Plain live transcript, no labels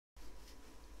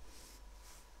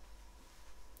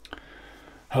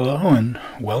Hello and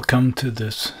welcome to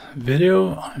this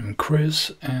video. I'm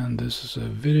Chris and this is a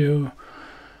video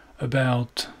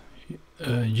about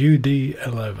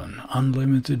UD-11,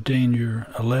 Unlimited Danger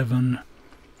 11,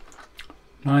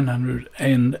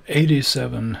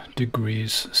 987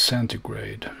 degrees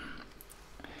centigrade.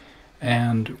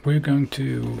 And we're going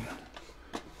to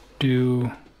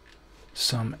do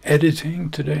some editing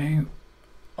today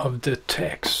of the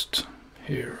text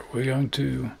here. We're going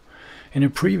to In a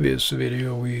previous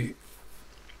video we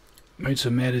made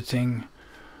some editing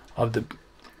of the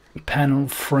panel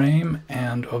frame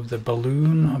and of the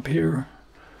balloon up here,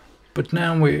 but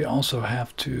now we also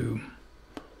have to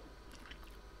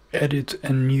edit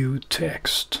a new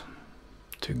text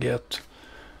to get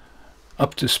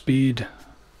up to speed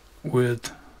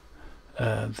with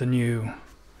the new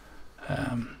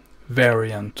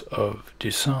variant of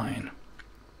design.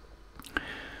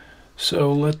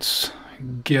 So let's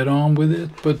get on with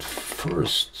it, but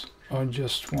first I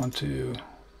just want to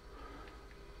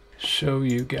show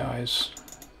you guys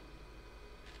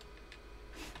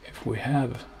if we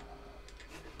have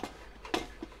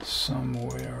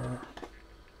somewhere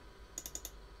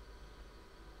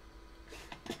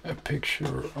a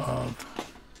picture of,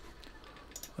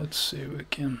 let's see if we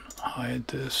can hide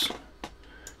this.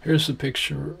 Here's a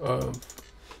picture of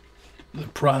the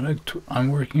product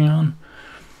I'm working on.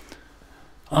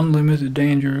 Unlimited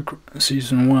Danger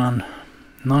Season 1,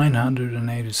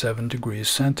 987 degrees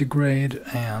centigrade,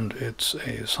 and it's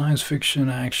a science fiction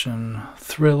action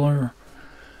thriller,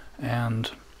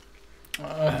 and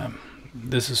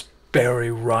this is Barry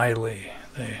Riley,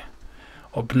 the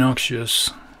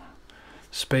obnoxious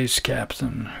space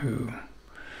captain who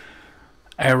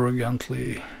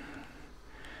arrogantly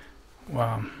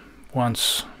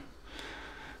wants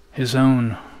his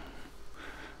own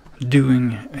doing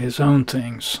his own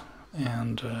things,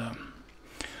 and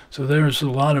so there's a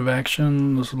lot of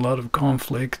action, there's a lot of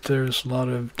conflict, there's a lot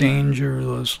of danger,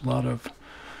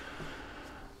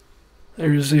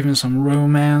 there's even some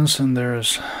romance, and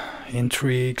there's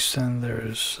intrigues, and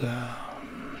there's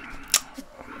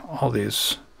all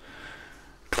these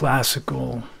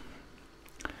classical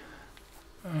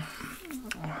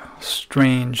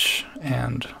strange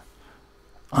and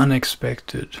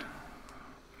unexpected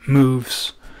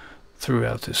moves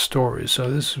throughout this story. So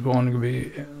this is going to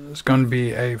be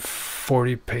a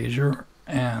 40-pager,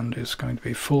 and it's going to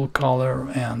be full color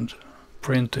and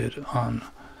printed on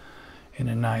in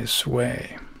a nice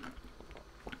way.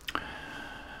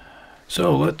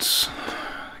 So let's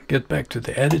get back to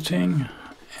the editing,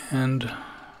 and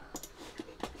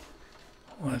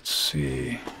let's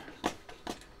see,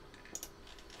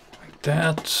 like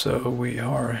that. So we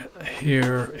are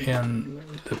here in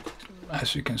the,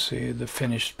 as you can see, the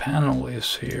finished panel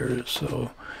is here.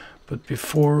 So, but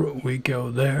before we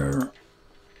go there,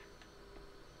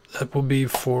 that will be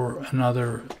for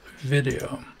another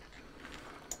video.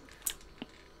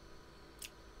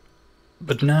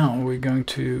 But now we're going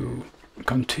to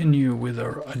continue with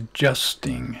our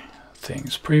adjusting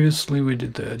things. Previously we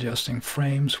did the adjusting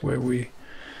frames, where we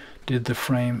did the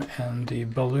frame and the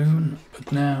balloon,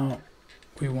 but now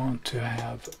we want to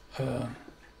have a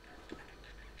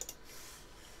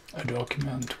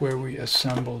document where we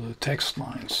assemble the text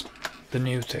lines, the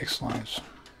new text lines.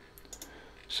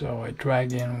 So I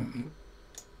drag in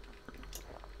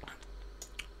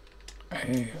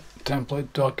a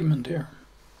template document here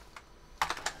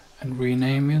and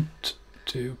rename it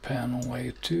to panel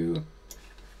A2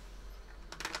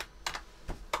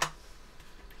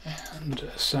 and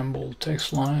assemble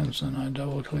text lines, and I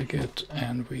double click it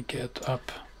and we get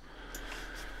up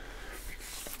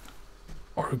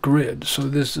or grid. So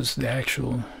this is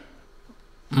the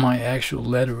my actual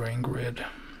lettering grid,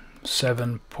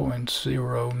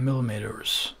 7.0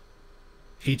 millimeters.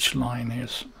 Each line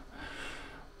is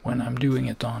when I'm doing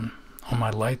it on my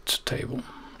light table.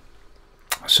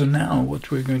 So now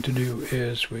what we're going to do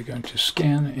is we're going to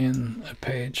scan in a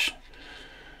page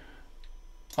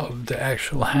of the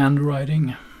actual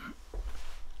handwriting,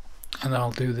 and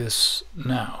I'll do this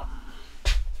now.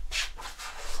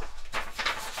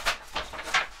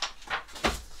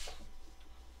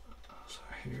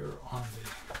 Here on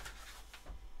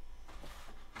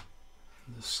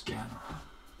the scanner.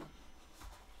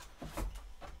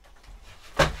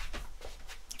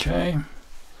 Okay,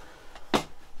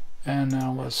 and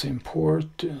now let's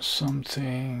import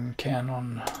something.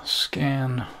 Canon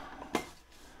scan,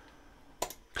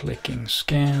 clicking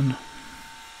scan.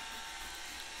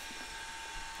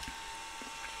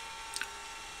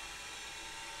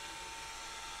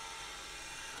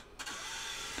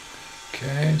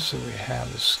 Okay, so we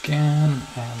have a scan,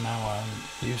 and now I'm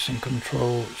using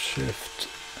Control Shift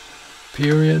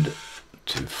period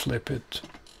to flip it,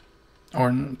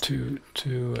 or to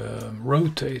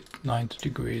rotate 90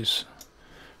 degrees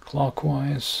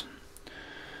clockwise.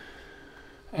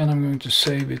 And I'm going to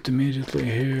save it immediately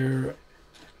here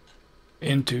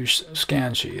into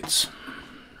scan sheets.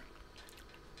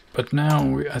 But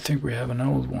now I think we have an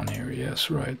old one here. Yes,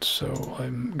 right. So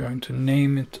I'm going to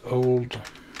name it old,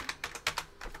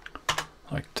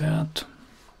 like that.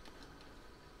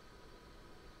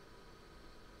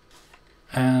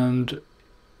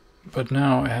 But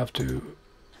now I have to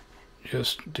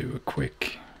just do a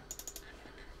quick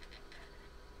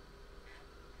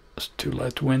to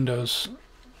let Windows.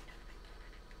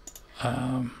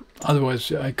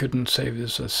 Otherwise, I couldn't save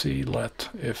this as clet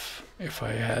if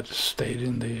I had stayed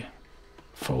in the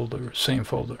folder, same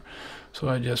folder. So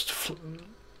I just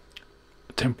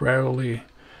temporarily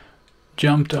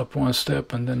jumped up one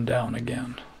step and then down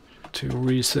again to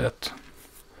reset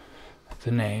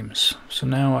the names. So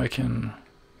now I can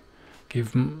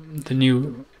give the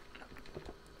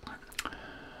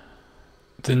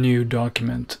new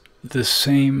document the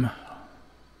same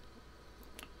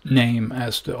name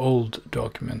as the old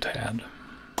document had.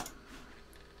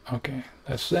 Okay,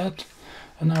 that's that.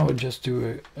 And now I just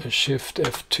do a Shift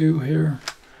F2 here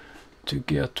to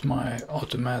get my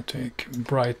automatic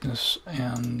brightness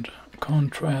and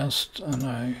contrast, and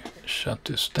I shut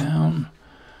this down.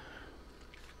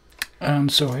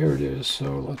 And so here it is.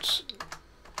 So let's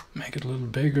make it a little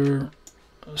bigger,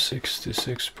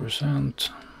 66%.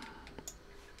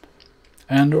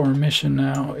 And our mission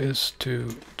now is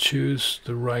to choose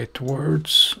the right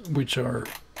words, which are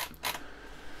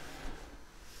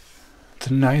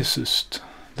the nicest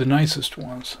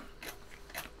ones,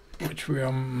 which we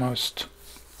are most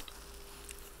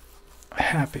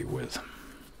happy with.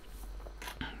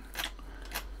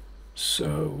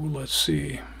 So let's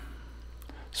see.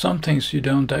 Some things you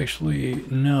don't actually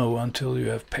know until you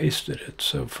have pasted it.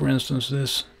 So for instance,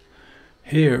 this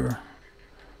here,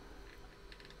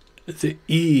 the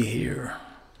E here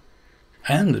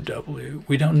and the W,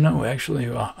 we don't know actually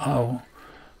how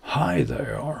high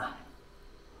they are.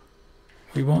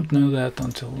 We won't know that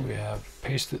until we have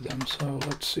pasted them. So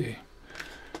let's see.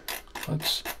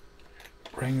 Let's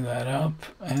bring that up,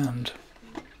 and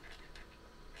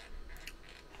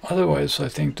otherwise I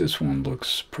think this one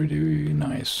looks pretty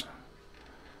nice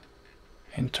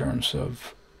in terms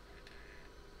of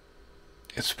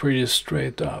it's pretty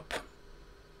straight up.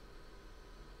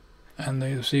 And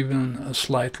there's even a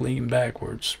slight lean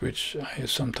backwards, which I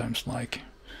sometimes like.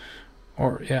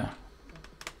 Or, yeah.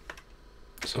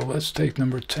 So let's take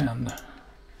number 10.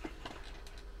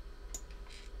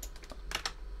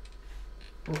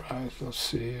 Right, let's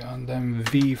see. And then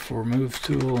V for move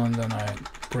tool, and then I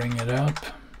bring it up.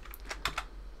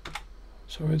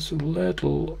 So it's a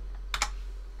little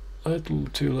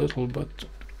too little, but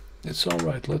it's all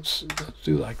right. Let's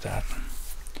do like that.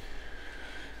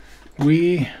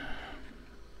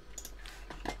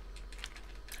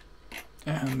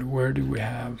 And where do we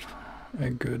have a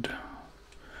good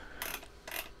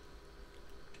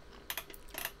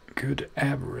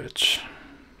average?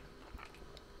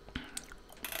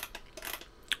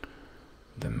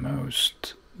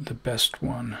 The best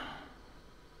one.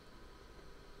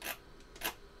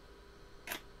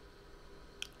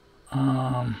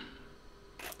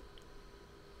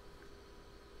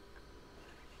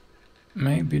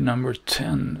 Maybe number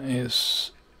 10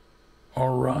 is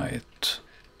all right.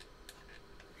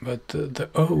 But the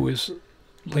O is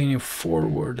leaning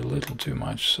forward a little too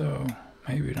much, so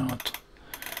maybe not.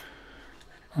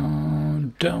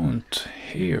 Don't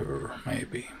here,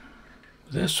 maybe.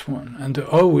 This one. And the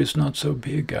O is not so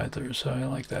big either, so I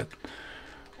like that.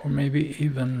 Or maybe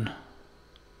even...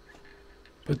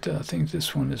 But I think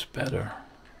this one is better.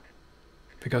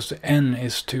 Because the N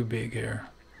is too big here.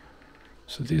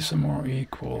 So these are more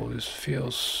equal. This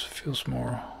feels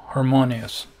more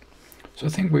harmonious. So I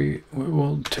think we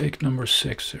will take number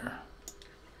 6 here.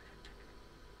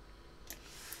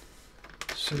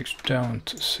 6, don't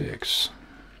 6.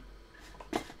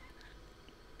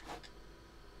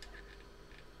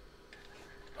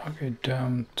 Okay,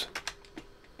 don't.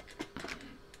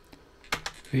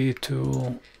 V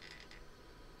tool.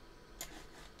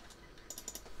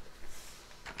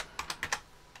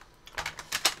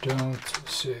 Don't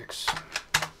 6.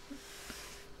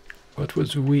 What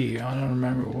was we? I don't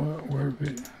remember where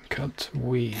we cut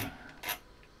we.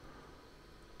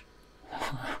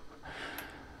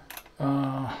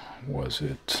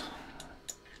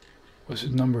 Was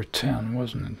it number 10,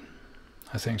 wasn't it?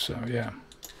 I think so, yeah.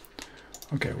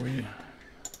 Okay, we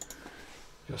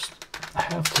just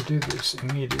have to do this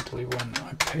immediately when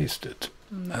I paste it.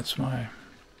 That's my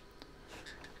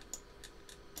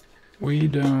we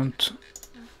don't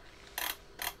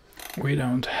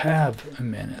have a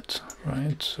minute,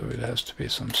 right? So it has to be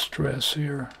some stress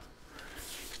here.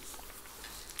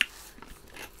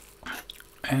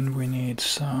 And we need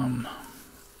some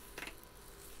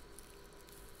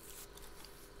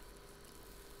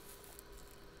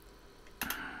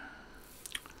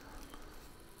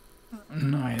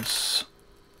nice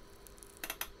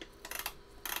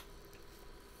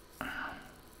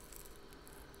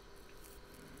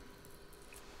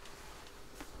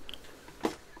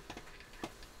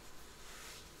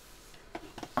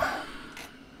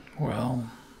well,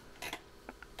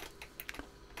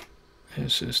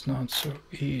 this is not so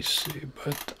easy,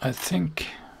 but I think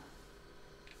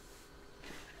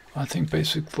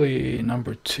basically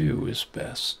number 2 is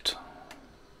best.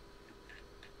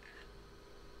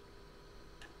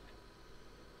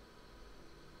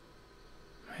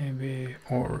 Maybe,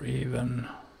 or even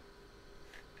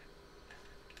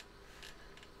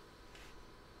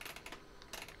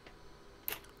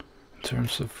in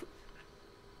terms of,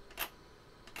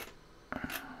 or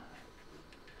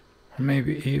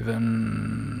maybe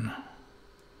even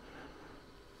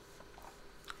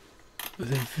the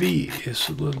V is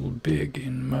a little big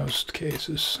in most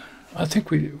cases. I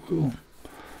think we will,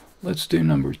 let's do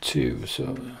number 2,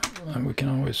 so we can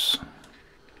always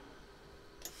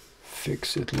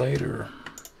fix it later.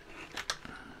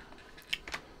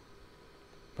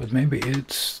 But maybe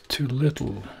it's too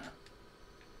little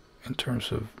in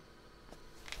terms of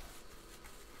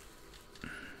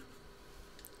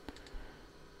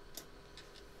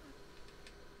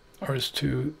or it's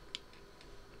too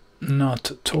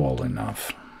not tall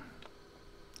enough.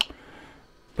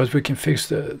 But we can fix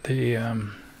the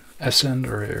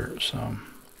ascender here, so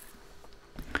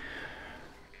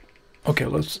okay,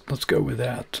 let's go with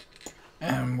that.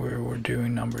 And we're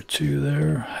doing number 2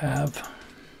 there. Have.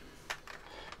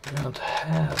 We don't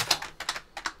have.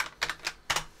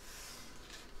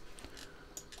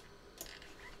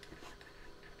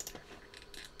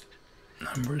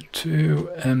 Number 2,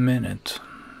 a minute.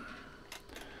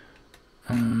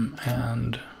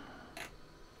 And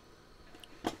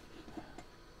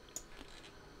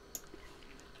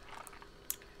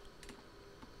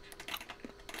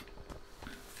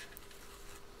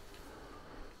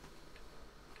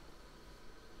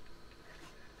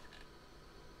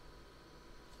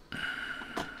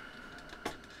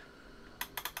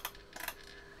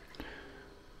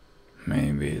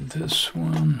maybe this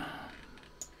one.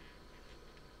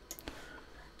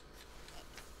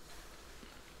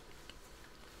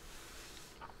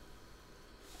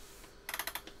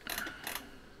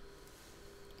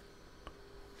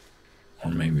 Or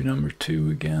maybe number 2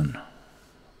 again.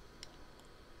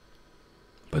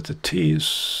 But the T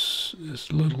is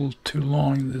a little too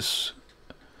long, this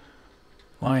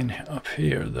line up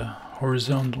here, the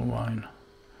horizontal line.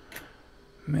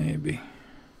 Maybe.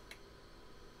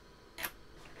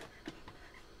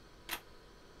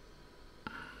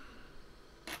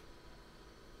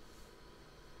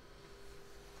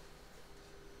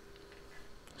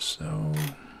 So,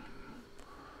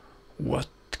 what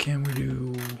can we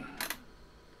do?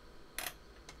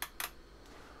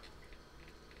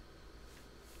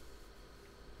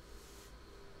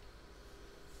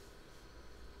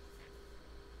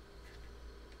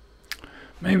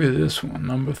 Maybe this one,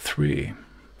 number 3.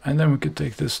 And then we could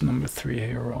take this number 3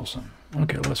 here also.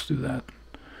 Okay, let's do that.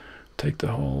 Take the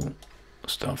whole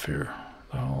stuff here.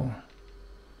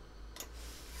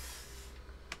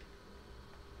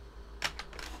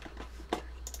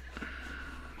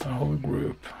 The whole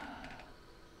group.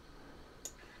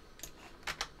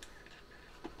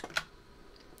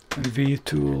 And V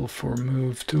tool for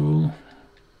move tool.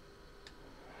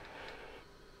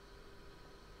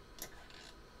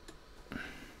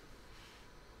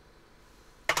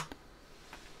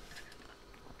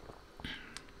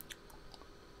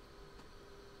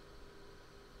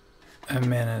 A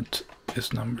minute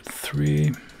is number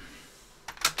 3.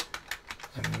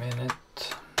 A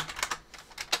minute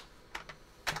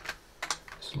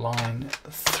is line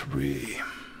 3.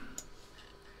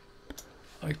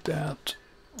 Like that.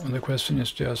 And the question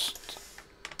is just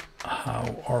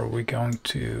how are we going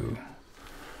to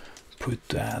put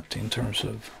that in terms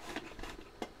of,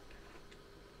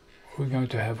 we're going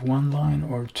to have 1 line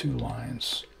or 2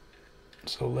 lines.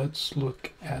 So let's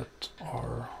look at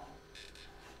our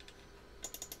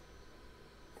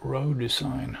row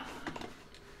design.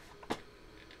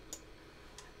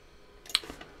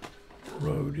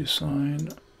 Row design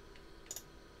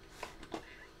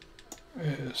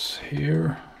is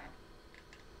here.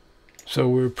 So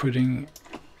we're putting,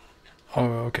 oh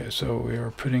okay, so we are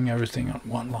putting everything on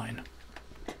 1 line.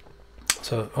 So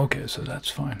So okay, so that's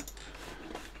fine.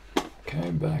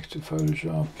 Okay, back to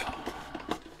Photoshop.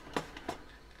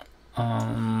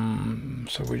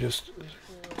 So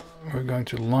we're going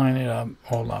to line it up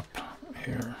all up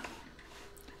here.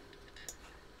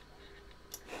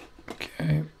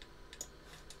 Okay.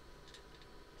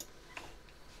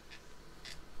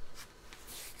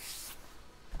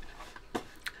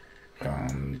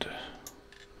 And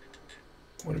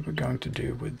what are we going to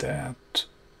do with that?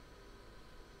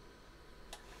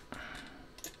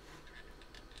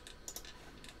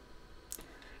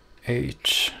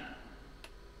 H.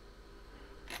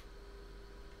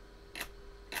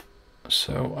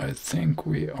 So I think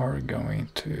we are going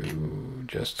to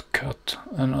just cut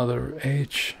another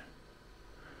H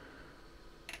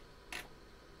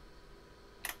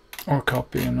or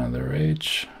copy another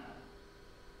H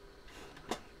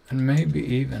and maybe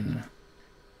even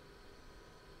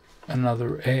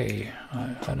another A.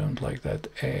 I don't like that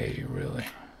A really.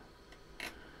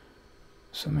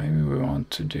 So maybe we want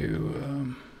to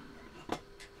do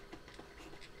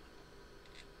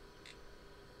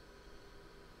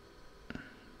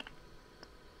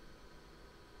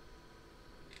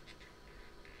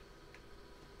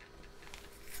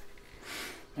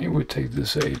maybe we take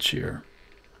this H here.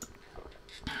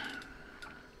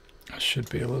 It should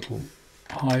be a little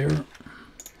higher.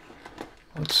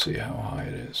 Let's see how high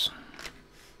it is.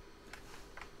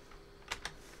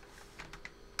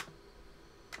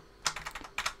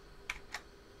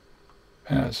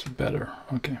 That's better.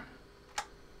 Okay.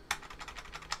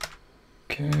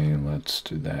 Okay, let's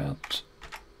do that.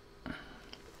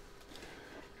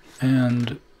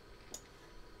 And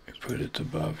put it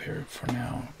above here for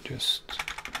now. Just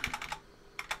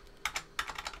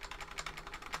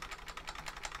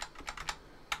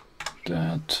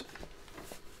that.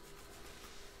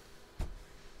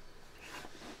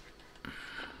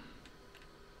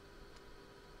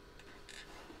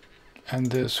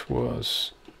 And this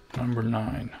was number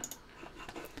 9.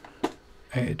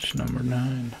 H number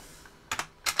 9.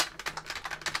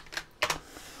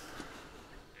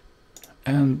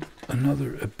 And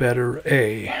a better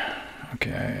A.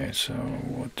 Okay, so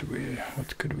what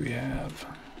could we have?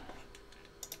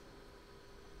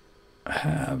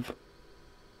 Have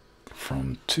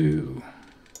from 2.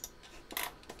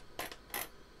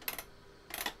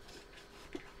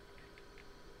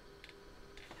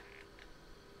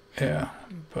 Yeah,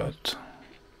 but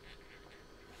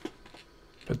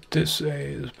this A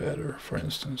is better, for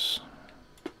instance.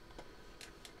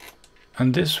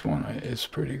 And this one is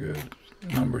pretty good,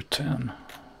 number 10.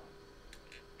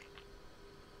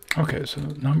 Okay, so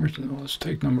let's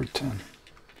take number 10.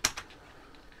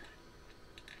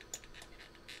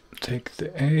 Take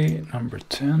the A, number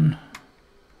 10,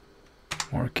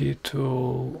 marquee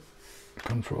tool,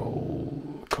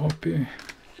 control copy,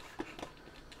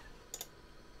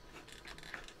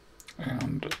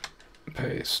 and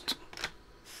paste.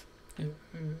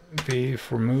 V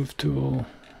for move tool,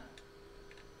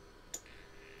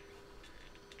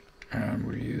 and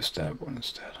we use that one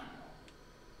instead.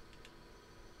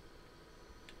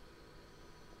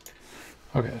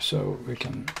 Okay, so we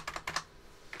can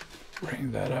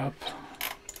bring that up.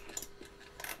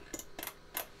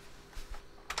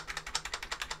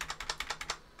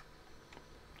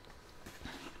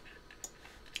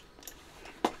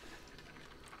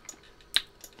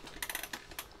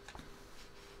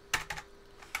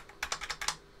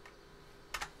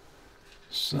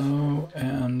 So,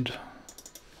 and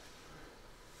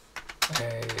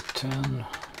A10.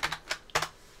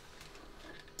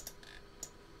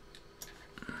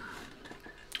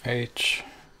 H.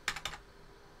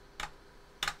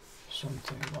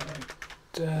 Something like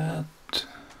that.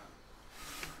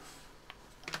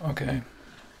 Okay.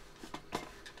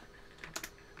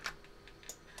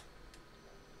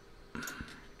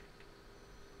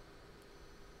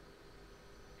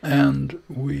 And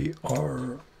we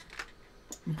are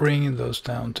bringing those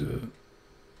down to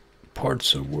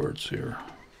parts of words here.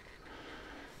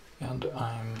 And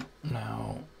I'm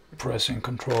now pressing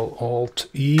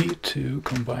Ctrl-Alt-E to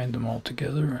combine them all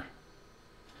together.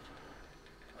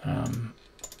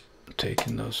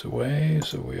 Taking those away,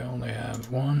 so we only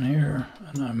have one here,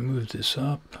 and I move this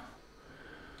up,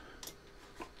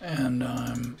 and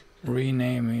I'm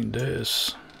renaming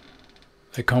this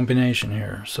a combination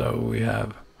here, so we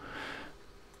have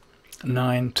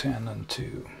 9, 10, and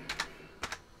 2.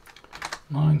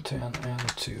 9, 10, and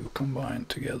 2 combined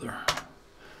together.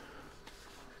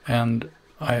 And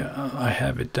I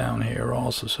have it down here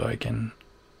also, so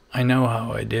I know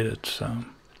how I did it, so.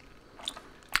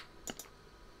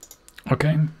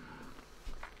 Okay.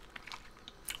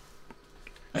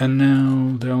 And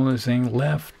now the only thing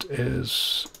left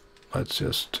is, let's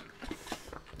just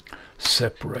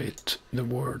separate the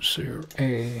words here.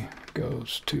 A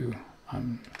goes to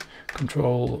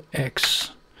Control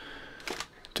X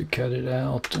to cut it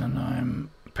out, and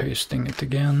I'm pasting it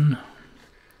again.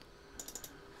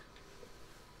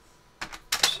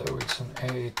 So it's an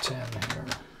A10 here.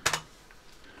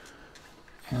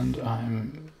 And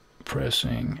I'm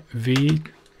pressing V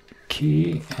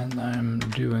key, and I'm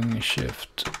doing a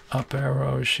shift up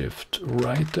arrow, shift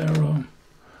right arrow.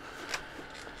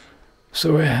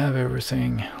 So I have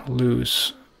everything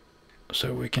loose,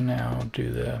 so we can now do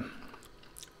the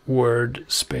word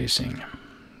spacing.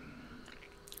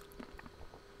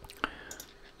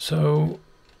 So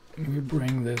we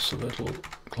bring this a little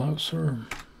closer.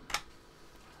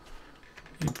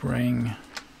 You bring,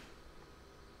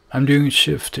 I'm doing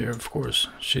shift here, of course,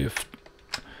 shift.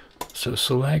 So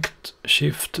select,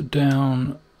 shift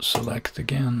down, select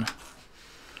again.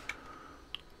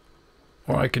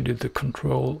 Or I could do the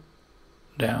control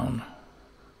down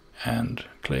and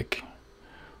click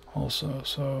also.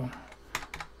 So,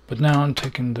 but now I'm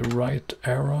taking the right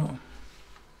arrow.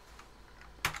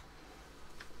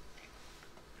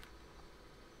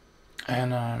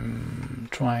 And I'm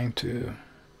trying to,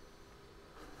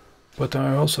 but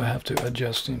I also have to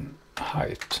adjust in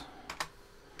height.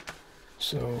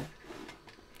 So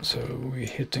we're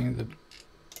hitting the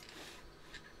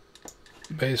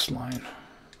baseline.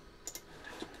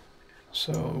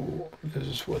 So this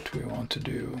is what we want to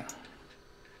do.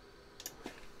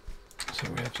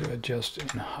 So we have to adjust in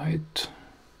height.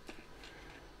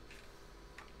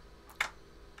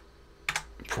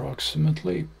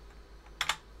 Approximately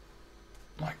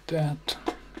like that.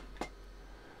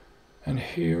 And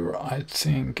here I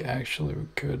think actually we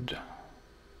could,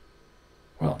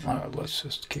 well, no, let's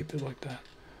just keep it like that.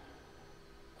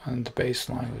 And the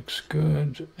baseline looks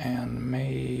good, and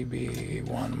maybe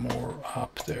one more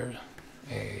up there,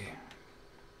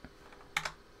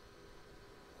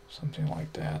 something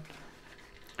like that.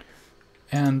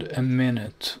 And a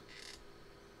minute.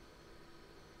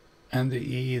 And the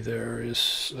E there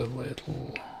is a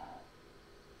little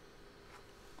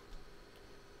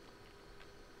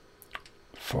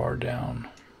far down.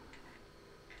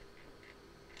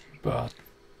 But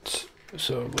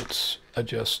so let's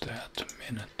adjust that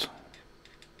a minute.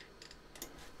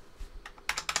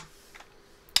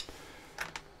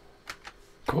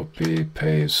 Copy,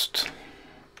 paste,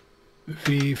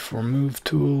 V for move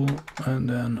tool, and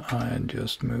then I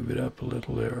just move it up a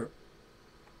little there,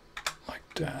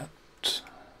 like that.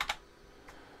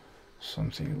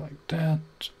 Something like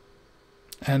that.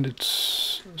 And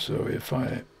it's, so if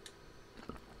I,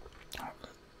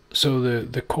 so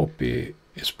the copy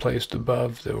is placed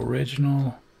above the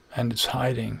original and it's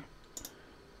hiding.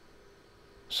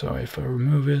 So if I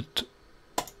remove it,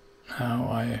 now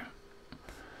I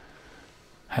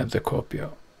have the copy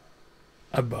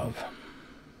above.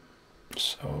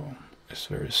 So it's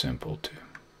very simple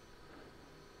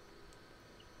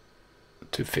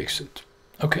to fix it.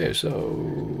 Okay,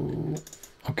 so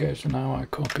now I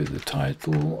copy the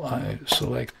title. I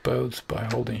select both by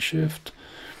holding shift.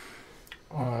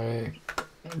 I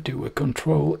do a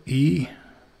Control E,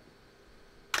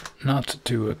 not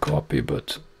do a copy,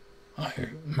 but I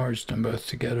merge them both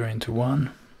together into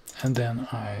one, and then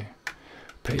I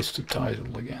paste the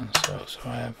title again. So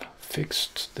I have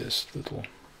fixed this little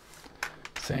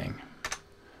thing.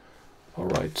 All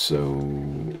right,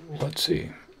 so let's see.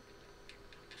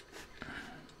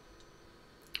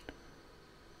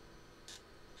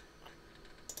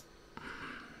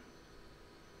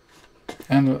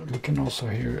 And we can also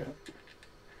here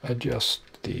adjust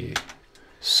the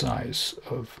size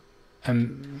of,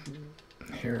 and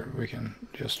here we can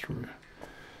just,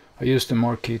 I use the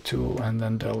marquee tool and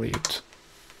then delete.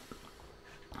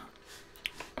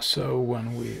 So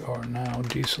when we are now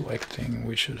deselecting,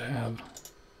 we should have,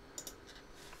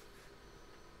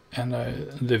 and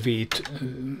the V,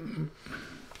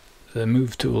 the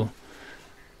move tool,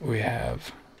 we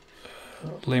have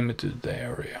limited the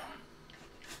area.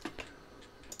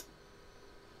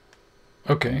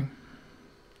 Okay.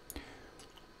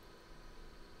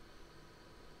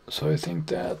 So I think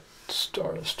that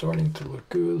starting to look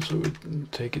good. So we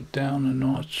take it down a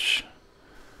notch,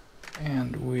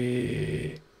 and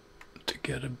we, to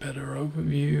get a better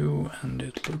overview, and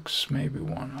it looks maybe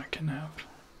one I can have.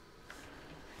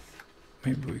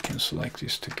 Maybe we can select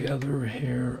these together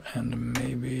here, and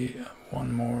maybe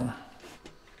one more.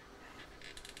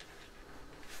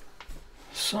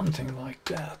 Something like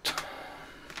that.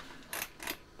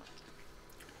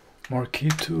 Marquee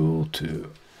tool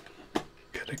to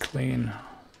get a clean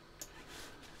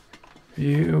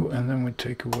view, and then we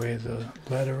take away the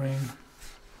lettering.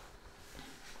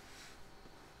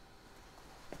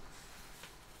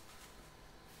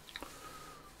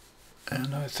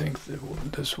 And I think that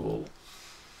this will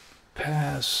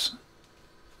pass.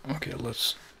 Okay,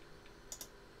 let's.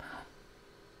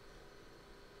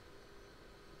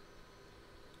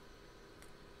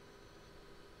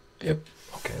 Yep,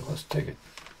 okay, let's take it.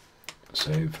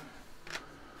 Save.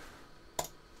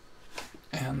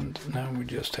 And now we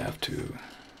just have to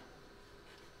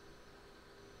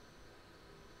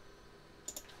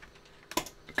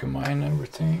combine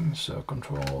everything. So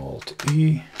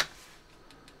Control-Alt-E.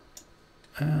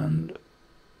 And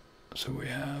so we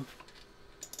have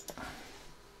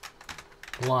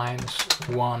lines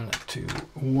 1 to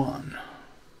 1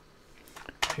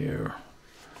 here.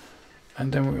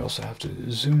 And then we also have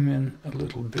to zoom in a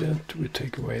little bit. We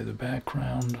take away the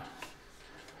background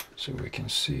so we can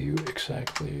see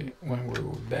exactly when we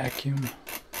will vacuum.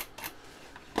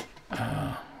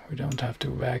 We don't have to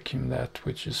vacuum that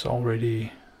which is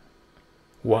already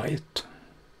white.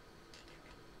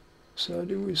 So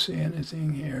do we see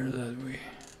anything here that we...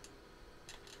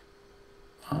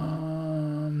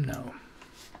 no.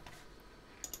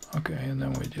 Okay, and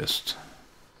then we just...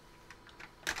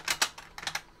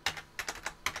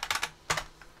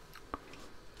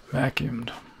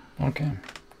 vacuumed. Okay,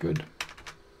 good.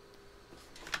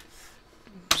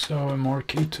 So a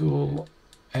marquee tool,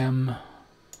 M,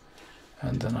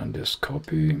 and then I just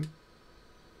copy.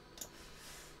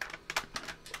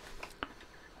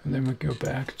 And then we go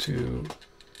back to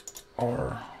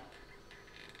our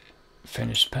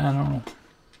finished panel,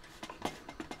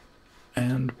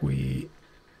 and we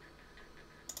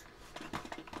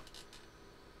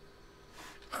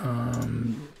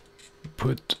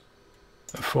put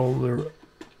a folder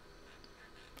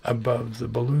above the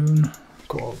balloon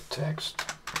called text,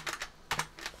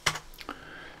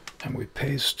 and we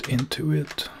paste into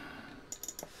it,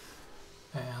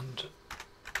 and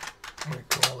we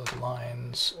call it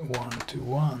lines 1 to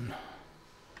 1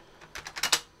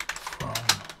 from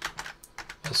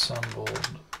assembled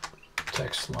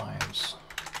text lines,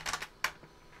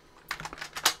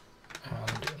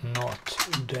 and not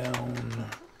down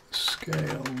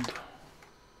scaled.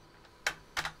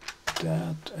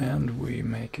 That, and we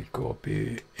make a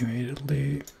copy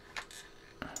immediately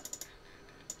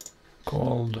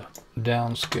called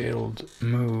downscaled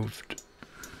moved,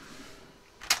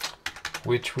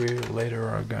 which we later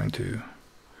are going to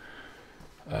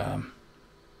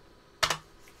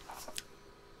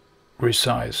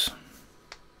resize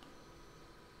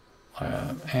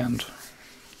and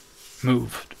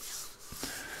moved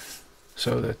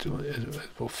so that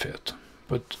it will fit.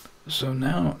 But so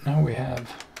now we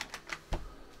have.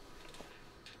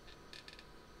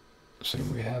 So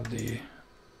we have the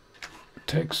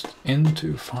text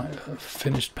into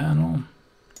finished panel.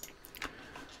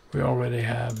 We already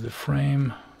have the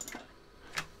frame.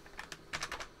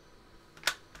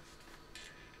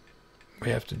 We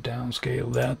have to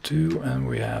downscale that too, and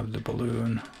we have the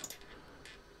balloon,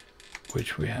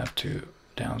 which we have to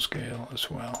downscale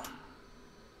as well.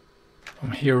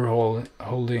 I'm here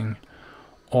holding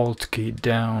Alt key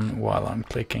down while I'm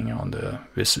clicking on the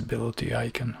visibility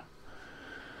icon.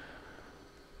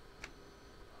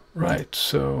 Right,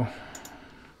 so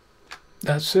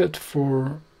that's it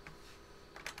for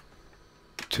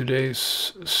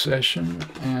today's session,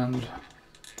 and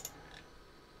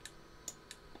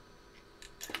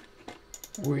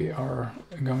we are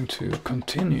going to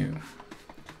continue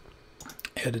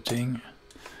editing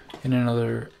in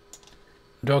another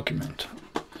document,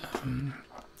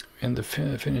 in the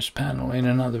finished panel, in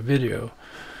another video,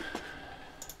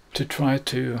 to try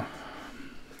to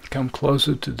come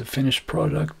closer to the finished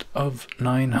product of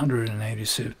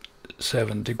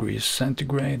 987 degrees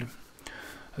centigrade,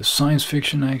 a science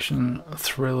fiction action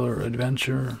thriller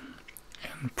adventure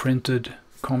and printed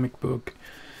comic book.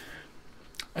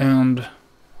 And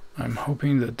I'm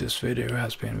hoping that this video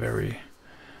has been very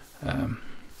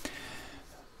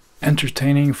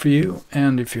entertaining for you,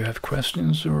 and if you have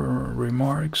questions or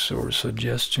remarks or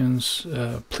suggestions,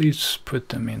 please put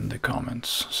them in the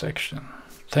comments section.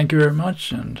 Thank you very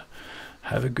much, and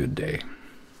have a good day.